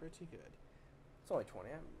 Still yeah. pretty good. It's only 20.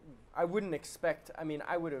 I wouldn't expect, I mean,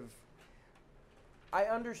 I would have, I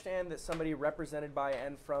understand that somebody represented by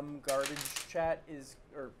and from garbage chat is,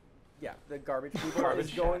 or yeah, the garbage people is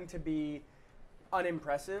going to be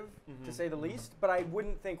unimpressive, to say the least, but I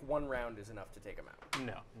wouldn't think 1 round is enough to take them out.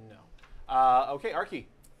 No. Okay, Arqe.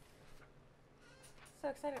 So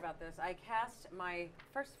excited about this. I cast my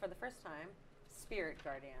for the first time, Spirit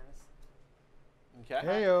Guardians. Okay.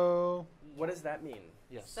 Heyo. What does that mean?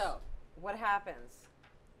 Yes. So, what happens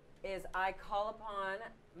is I call upon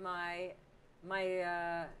my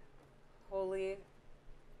holy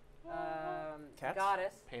Cats?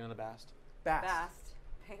 goddess, Pain in the bast. Bast.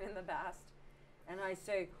 Pain in the Bast, and I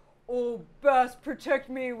say, "Oh, Bast, protect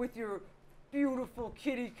me with your beautiful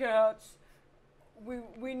kitty cats.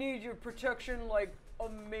 We need your protection like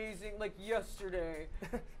amazing, like yesterday.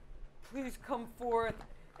 Please come forth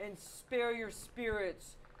and spare your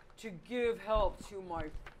spirits to give help to my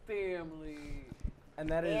family." And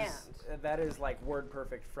that is like word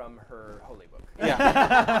perfect from her holy book.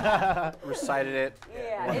 Yeah. Recited it.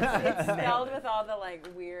 Yeah, it's spelled with all the like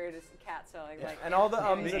weird cat spelling, Yeah. like And all the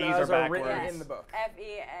ums The and E's are uhs are written backwards. in the book.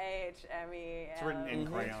 FEAHME. It's written in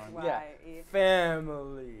crayon. Yeah.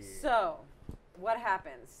 Family. So, what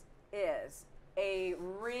happens is a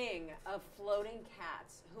ring of floating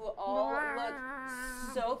cats who all look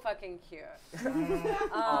so fucking cute.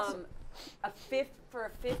 Awesome. For a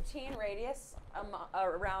 15 radius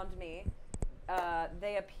around me,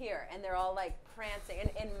 they appear and they're all like prancing. And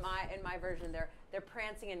in my version, they're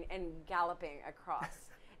prancing and galloping across,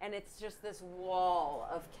 and it's just this wall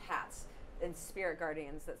of cats and spirit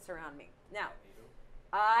guardians that surround me. Now,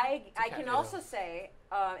 I can also say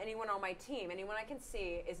anyone on my team, anyone I can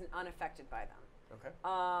see, isn't unaffected by them. Okay.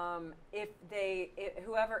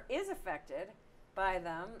 Whoever is affected by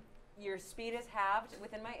them, your speed is halved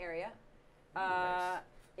within my area. Nice.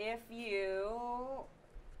 If you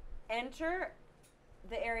enter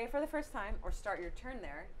the area for the first time or start your turn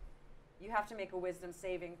there, you have to make a wisdom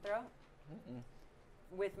saving throw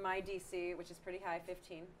with my DC, which is pretty high,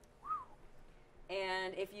 15.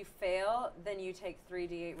 And if you fail, then you take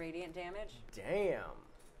 3d8 radiant damage. Damn.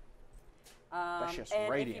 That's just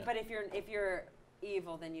and radiant. But if you're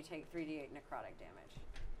evil, then you take 3d8 necrotic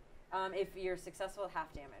damage. If you're successful,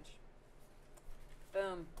 half damage.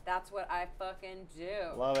 Boom. That's what I fucking do.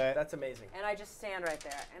 Love it. That's amazing. And I just stand right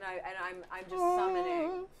there, and I'm just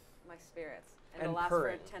summoning my spirits, and it'll last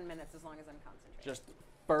purring. for 10 minutes as long as I'm concentrated. Just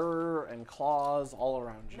fur and claws all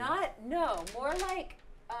around you. More like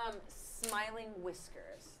smiling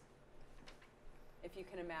whiskers, if you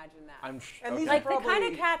can imagine that. And And these like are the kind probably-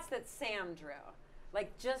 of cats that Sam drew,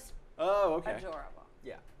 like just Oh, okay. adorable.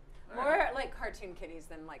 Yeah. More like cartoon kitties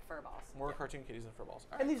than like fur balls. More cartoon kitties than furballs.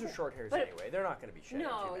 All And right. these are short hairs But- anyway. They're not going to be shedding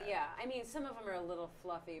No, too bad. yeah. I mean, some of them are a little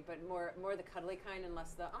fluffy, but more the cuddly kind, and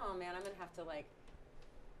less the, oh man, I'm gonna have to like,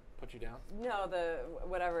 Put you down. no, the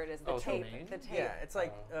whatever it is, the Oh, tape, domain? the tape. Yeah, it's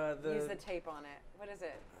like Use the tape on it. What is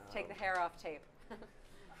it? Take the hair off tape.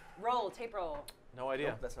 Tape roll. No idea.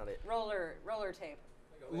 Nope, that's not it. Roller tape.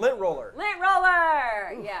 Lint roller. Lint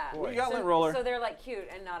roller! Yeah. We got so, lint roller. So they're like cute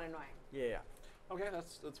and not annoying. Yeah. Okay,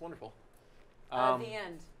 that's wonderful. The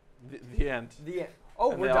end. The end. The end.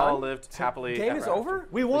 Oh, And we're they done. all lived happily. Game ever is after. over.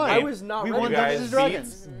 We won. I was not. We ready. won You Dungeons guys and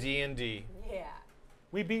Dragons. beat D&D. Yeah.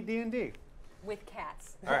 We beat D&D. With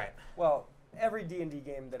cats. All right. Well, every D&D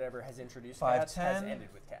game that ever has introduced 5, cats has 10. ended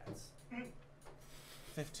with cats.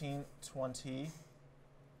 15, 20,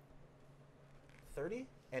 30.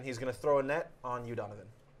 And he's going to throw a net on you, Donovan.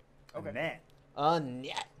 Okay. Net. A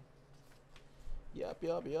net. Yup.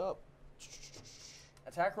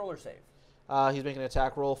 Attack roll or save? He's making an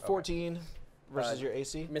attack roll. 14 versus your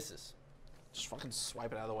AC. Misses. Just fucking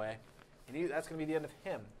swipe it out of the way. That's going to be the end of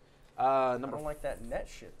him. I Number don't like that net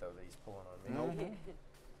shit though that he's pulling on me.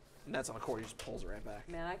 That's on a cord. He just pulls it right back.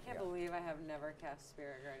 Man, I can't Yeah. believe I have never cast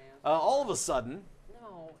Spirit Guardian. All of a sudden,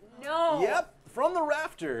 No. yep, from the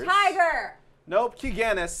rafters. Tiger! Nope,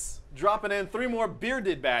 Kiganis dropping in 3 more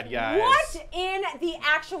bearded bad guys. What in the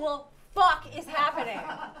actual fuck is happening?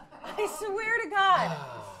 I swear to God.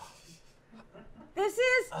 This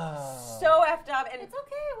is so effed up, and It's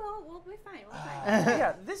okay. We'll be fine. We'll be fine.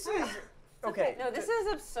 Yeah, this is okay. no, this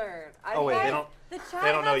is absurd. Oh, wait, they don't. The Chat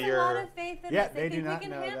They don't know has a lot you're- of faith in Yeah, us. they do think not we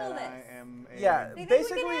can know handle that this. I am a Yeah, They think we can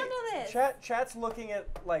basically, handle this. chat's looking at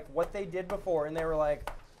like what they did before, and they were like,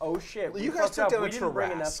 "Oh shit, we You guys fucked took up. down We a didn't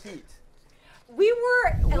bring enough Trask. heat." We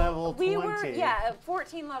were Level we were 20.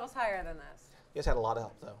 14 levels higher than this. You guys had a lot of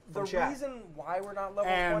help though. The From chat. reason why we're not level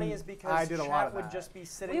And 20 is because I did a chat lot of would that. just be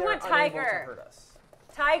sitting We there want unable Tiger. to hurt us.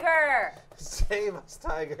 Tiger, Save us,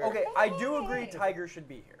 Tiger. Okay, I do agree Tiger should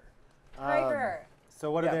be here. Tiger.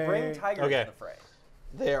 So what yeah, are they? bring Tiger Okay. to the fray.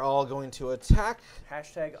 They're all going to attack.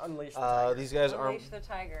 Hashtag unleash the Tiger. These guys are Unleash the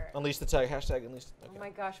tiger. unleash the tiger. Hashtag unleash. Oh my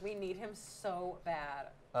gosh, we need him so bad.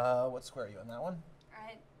 What square are you on that one?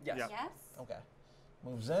 Right. Yes. Yep. Yes. Okay.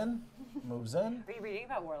 Moves in. Moves in. Are you reading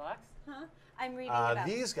about warlocks? Huh? I'm reading about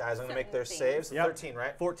These guys, I'm going to make their certain saves. Yep. 13,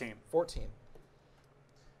 right? 14. 14.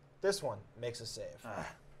 This one makes a save.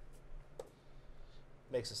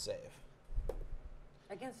 Makes a save.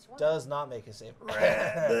 Against what? Does not make a save.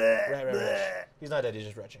 Right. He's not dead, he's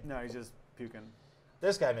just retching. No, he's just puking.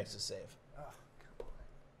 This guy makes a save.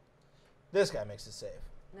 This guy makes a save.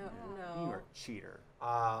 No, You no. are a cheater.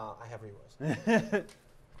 I have rerolls.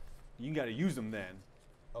 You got to use them then.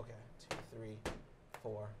 Okay. 2, 3,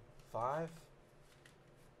 4, 5.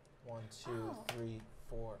 1, 2, 3,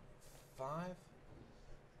 4, 5.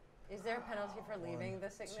 Is there a penalty for leaving the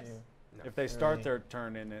 1, sickness? 2, No. If they start Three. their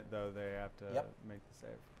turn in it, though, they have to Yep. make the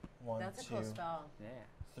save. 1, That's a 2, cool spell. Yeah.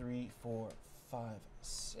 3, 4, 5,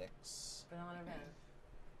 6. Donovan.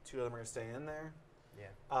 2 of them are going to stay in there.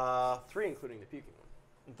 Yeah. 3 including the puking one.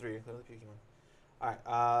 And 3, including the puking one. All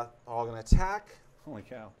right. All going to attack. Holy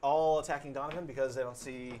cow. All attacking Donovan because they don't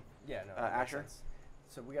see. Yeah, no. that makes Asher? sense.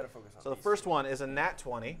 So we got to focus on So the these. first one is a nat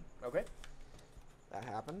 20. Okay. That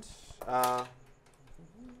happened. I'm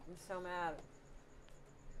so mad.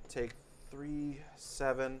 Take 3,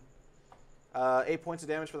 7, 8 points of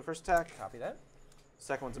damage for the first attack. Copy that.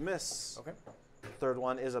 Second one's a miss. Okay. Third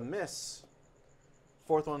one is a miss.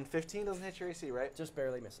 Fourth one, 15 doesn't hit your AC, right? Just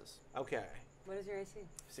barely misses. Okay. What is your AC?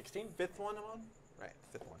 16. Fifth one I'm on? Right,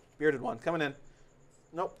 fifth one. Bearded one coming in.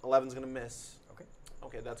 Nope, 11's going to miss. Okay.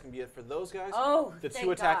 Okay, that's going to be it for those guys. Oh, The thank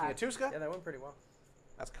 2 attacking God. Aatuska. Yeah, that went pretty well.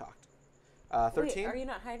 That's cocked. Wait, 13. are you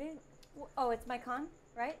not hiding? Oh, it's my con,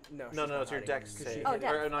 right? No, No, she's no, not it's your hiding dex 'cause save. she Oh, hit it.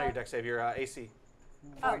 dex. Or not your dex save, your AC.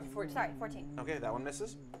 Oh, sorry, 14. Okay, that one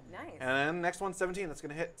misses. Nice. And then next one, 17, that's going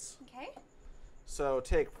to hit. Okay. So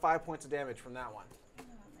take 5 points of damage from that one.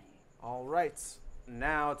 All right.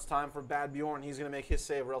 Now it's time for Bad Bjorn. He's going to make his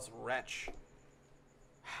save or else wretch.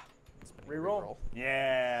 Reroll.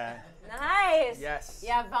 Yeah. Nice. Yes.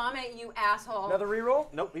 Yeah, vomit, you asshole. Another reroll?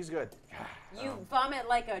 Nope, he's good. You vomit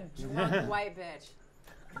like a drunk white bitch.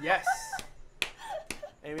 Yes.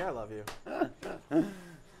 Amy, I love you.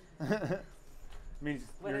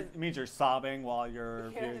 means you're sobbing while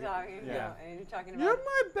you're. You're talking, Yeah. and you're talking about. You're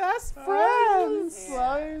my best friends. friends. Yeah.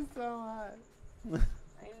 Love you so much.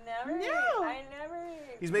 I never.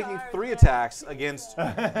 He's making carved 3 my attacks pizza. against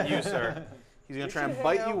you, sir. He's going to try and should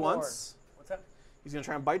bite hang you out more. once. What's that? He's going to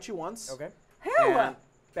try and bite you once. Okay. Who? And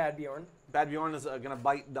Bad Bjorn. Bad Bjorn is going to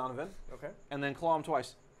bite Donovan Okay. and then claw him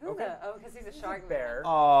twice. Who Okay. the? Oh, because he's a shark. Bear. Oh,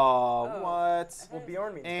 Oh. what? Well,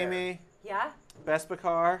 Bjorn means bear. Amy, Yeah.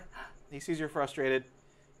 Bespikar, he sees you're frustrated.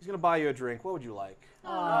 He's going to buy you a drink. What would you like?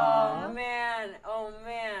 Oh man. Oh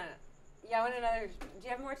man. Yeah, I want another. Do you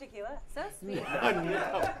have more tequila? So sweet.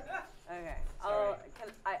 No. Okay.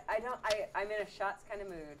 I'm in a shots kind of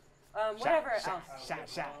mood. Whatever else.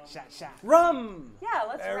 Rum. Yeah,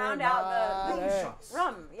 let's round out the Everybody.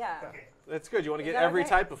 rum. Yeah. Okay. That's good. You want to Is get that every okay?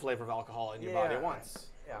 type of flavor of alcohol in your body Yeah. at once.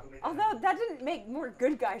 Yeah. Although that didn't make more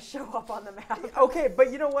good guys show up on the map. Okay,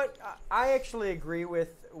 but you know what? I actually agree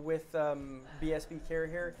with BSB Care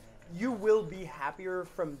here. You will be happier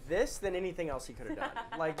from this than anything else he could have done.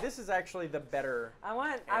 Like, this is actually the better. I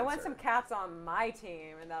want Answer. some cats on my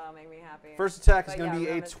team, and that'll make me happy. First attack is But going to yeah,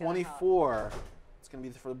 be a rum is gonna help. 24. It's going to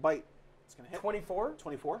be for the bite. It's going to hit. 24?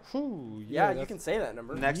 24. Ooh, Yeah, you can say that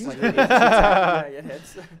number. Next You- is gonna be attack. Yeah, it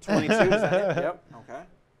hits. 22, does that hit? Yep. Okay.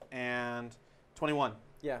 And 21.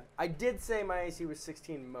 Yeah, I did say my AC was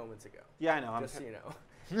 16 moments ago. Yeah, I know. I'm Just so you know.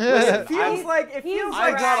 Listen, It feels like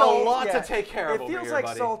I got a salt. lot Yeah. to take care of It over feels here, like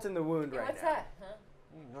buddy. salt in the wound right What's now. that? Huh?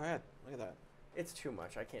 Go ahead. Look at that. It's too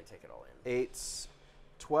much. I can't take it all in. 8,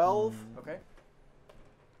 12. Okay.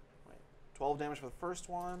 12 damage for the first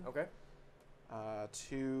one. Okay.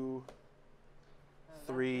 2, None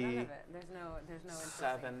 3, of it. There's no interesting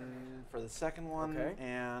 7 for me. for the second one. Okay.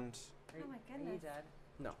 And Are you- Oh my Are you goodness. dead?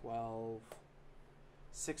 12,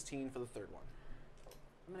 16 for the third one.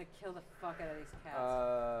 I'm gonna kill the fuck out of these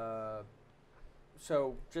cats.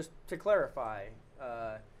 So just to clarify,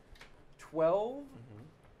 12,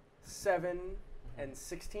 7, and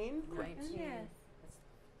 16. 19. Yes.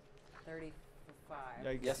 35.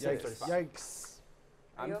 Yikes! Yes, Yikes! 35. Yikes!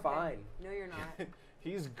 Are I'm you okay? fine. No, you're not.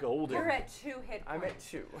 He's golden. You're at 2 hit points. I'm at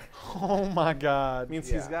 2. Oh my God! Means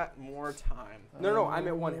Yeah. he's got more time. No, I'm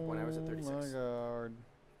at 1 hit point. I was at Oh 36. my God!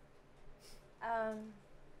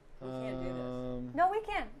 We can't do this. No, we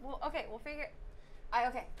can. Well, okay, we'll figure.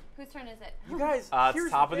 Okay, whose turn is it? You guys, It's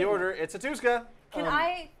here's top of the thing. order. It's Aatuska. Can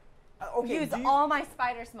I Okay, use do you- all my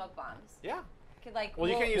spider smoke bombs? Yeah. Could like Well,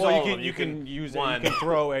 you can't use Well, all you of can them. you can use it. one. You can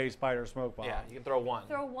throw a spider smoke bomb. Yeah, you can throw one.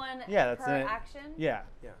 throw one Yeah, that's per it. action. Yeah.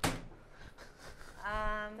 Yeah.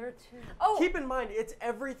 There are 2. Oh, Keep in mind, it's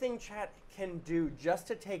everything chat can do just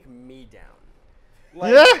to take me down.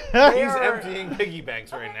 Yeah. they He's are- emptying piggy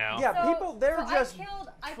banks right now. Yeah, so, people, they're so just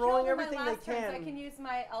I throwing killed everything my they last turn, so I can. can use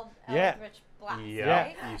my Yeah. Eldritch Blast. Yeah.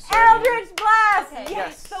 Right? You certainly- Eldritch Blast! Okay.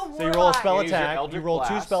 Yes! So So you roll a spell You use your attack. You Eldritch roll 2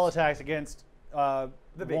 Blast. spell attacks against The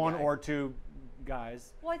big one guy. or 2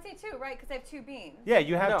 guys. Well, I'd say 2, right? Because I have 2 beans. Yeah,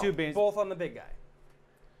 you have no, 2 beans. both on the big guy.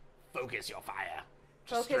 Focus your fire.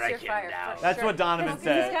 Focus Strike your him fire. down. for That's sure. what Donovan These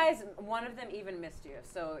said. guys, one of them even missed you,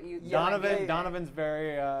 so you. Yeah, Donovan. yeah. Donovan's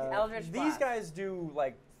very. Eldritch These Blast. guys do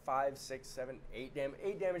like 5, 6, 7, 8 damage.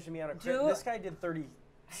 8 damage to me on a crit. Do- This guy did 30.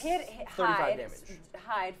 Hit 35 hide, damage.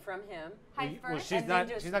 hide from him. Hide well, first. she's and then not.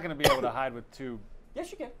 just- She's not going to be able to hide with 2.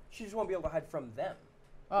 Yes, you can. She just won't be able to hide from them.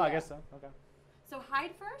 Oh, I guess so. Okay. So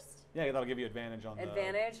hide first. Yeah, that'll give you advantage on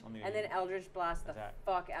Advantage, the. On the and then Eldritch Blast the attack.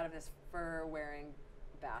 fuck out of this fur-wearing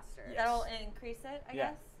bastard. Yes. That'll increase it, I Yeah.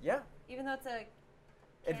 guess. Yeah. Even though it's a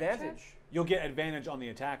Advantage. You'll get advantage on the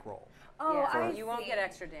attack roll. Oh, Yeah, I you won't see. get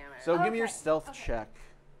extra damage. So give me your Okay, stealth okay. check.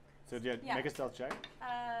 So do you Yeah. make a stealth check.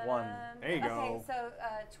 1. There you Okay, go. so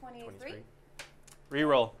 23.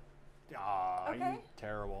 Reroll. Ah, Okay. you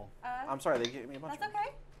terrible. I'm sorry, they gave me a bunch. That's of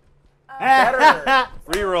okay. Better.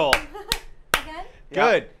 Reroll. Again?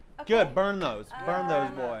 Good. Okay. Good. Burn those. Burn those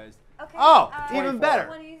Um, boys. Okay. Oh, even 24. better.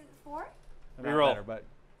 24. Not Reroll. better, but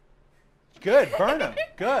good. Burn them.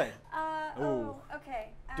 Good. Oh, okay.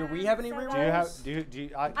 Do we have any so rerolls? Do you have? that's- Do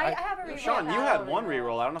you? I have a reroll. Sean, you battle had one reroll.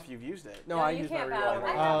 reroll. I don't know if you've used it. No, No, I you used my can't reroll. battle a long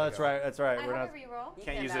it. time Oh, that's ago. right. That's right. I We're have not. a reroll. You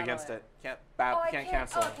Can't use it battle against it. Can't I can't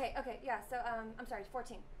cancel. Oh, okay. Yeah. So I'm sorry.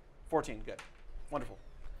 14. 14. Good. Wonderful.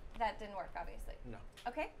 That didn't work, obviously. No.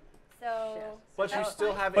 Okay. So. Shit. But that you was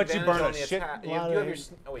still fine. have But you advantage burn on a the shit attack. You lot have of your.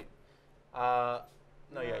 it. Oh wait.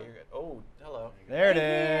 No, yeah, you're good. Oh, hello. There it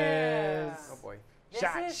Thank is. you. Oh boy. This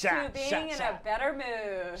Shot, is shot, to being shot, in a shot. better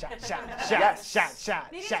mood. Shot, shot, Yes. shot, shot,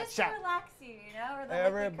 Maybe shot, just shot. to relax you, or the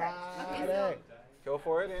liquid courage. Okay, so Everybody. Go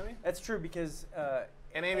for it, Amy. That's true because.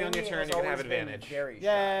 And Amy, on your turn, has you can have always been advantage. Very shy.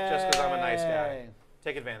 Yay. Just 'cause I'm a nice guy.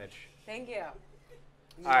 Take advantage. Thank you.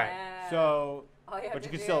 All right. Yeah. So, All you have but to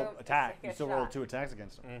you can do still is attack. take You a still roll shot. 2 attacks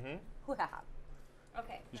against him. Mm-hmm. Wow.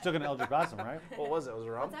 okay. You're still gonna Eldritch Blast him, right? What was it? Was it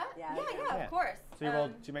rum? What's that? Yeah, Yeah, yeah. of course. So you roll.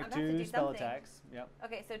 You I'm make about to 2 do spell something. attacks. Yep.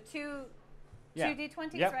 Okay, so two Yeah.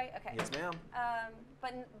 2d20s, Yep. right? Okay. Yes, ma'am.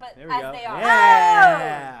 But There we as go. they are.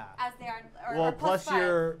 Yeah. As they are. Or, Well, or plus five,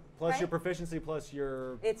 your right? proficiency plus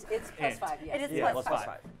your. It's plus Int. 5. Yes. It is Yeah, plus plus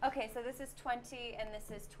 5. 5. Okay, so this is 20 and this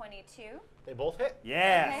is 22. They both hit.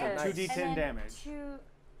 Yeah. Okay. So Nice. 2d10 And then damage.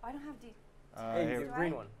 I don't have D. Hey, here- the Do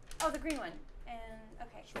green I? one. Oh, the green one. And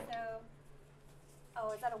okay, Sure. so.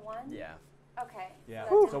 Oh, is that a 1? Yeah. Okay. Yeah.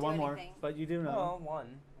 So, that So didn't one do more, anything. but you do know. Well,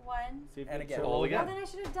 1. 1. See if And you- again. so Roll Well, again. then I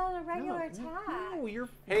should have done a regular attack. No, you're.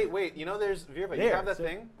 Hey, wait. You know, there's Virva. You There, have that so-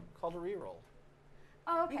 thing called a reroll.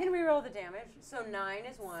 Oh, okay. You can reroll the damage. So 9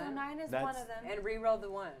 is 1. So 9 is That's- one of them. And reroll the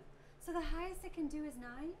 1. So the highest it can do is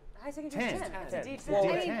 9? High second 10. 10. It's a 10. D10.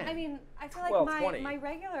 Well, I mean, I feel like Well, my 20. my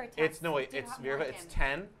regular attacks. It's no wait. do It's have more Virva. It's damage.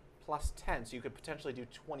 10 plus 10, so you could potentially do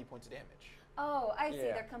 20 points of damage. Oh, I see.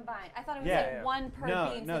 Yeah. They're combined. I thought it was Yeah. like Yeah. one per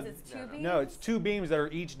No, beam no, since it's 2 no, no. beams. No, it's 2 beams that are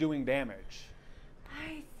each doing damage.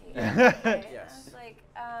 I see. Okay. Yes. I was like,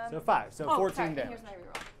 So 5. So oh, 14 sorry, damage. Here's my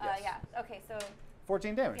reroll. Yes. Yeah. Okay. So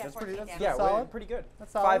 14 damage. Yeah, That's pretty. 14 That's damage. Yeah, solid. pretty good.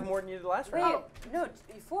 That's solid. 5 more than you did last Wait, round. no,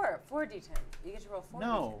 4 D10. You get to roll 4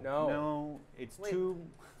 No, D10. No. no, it's Wait. 2.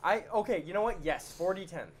 Okay, you know what? Yes,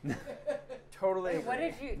 4d10. Totally Wait, what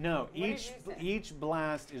agree. did you? No, what did you say? each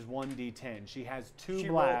blast is 1d10. She has 2 She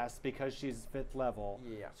blasts because she's 5th level.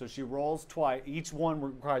 Yeah. So she rolls twice. Each one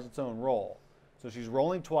requires its own roll. So she's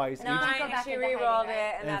rolling twice. No, each, I- go 9, back she into hiding, rerolled right?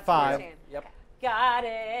 it, and And that's 5. 14. Yep. Got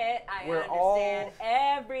it. I We're understand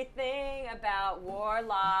everything about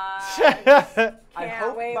warlocks. I Can't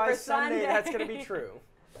hope wait by for Sunday that's going to Sunday. be true.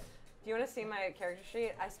 Do you want to see my character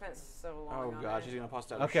sheet? I spent so long Oh on god, it. she's gonna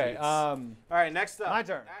bust out. okay. Sheets. All right, next up. my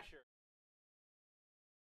turn. Asher.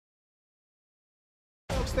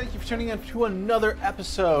 Folks, thank you for tuning in to another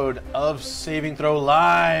episode of Saving Throw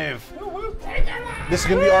Live. This is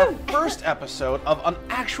going to be our first episode of an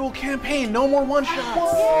actual campaign. No more one-shots. thank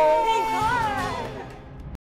God.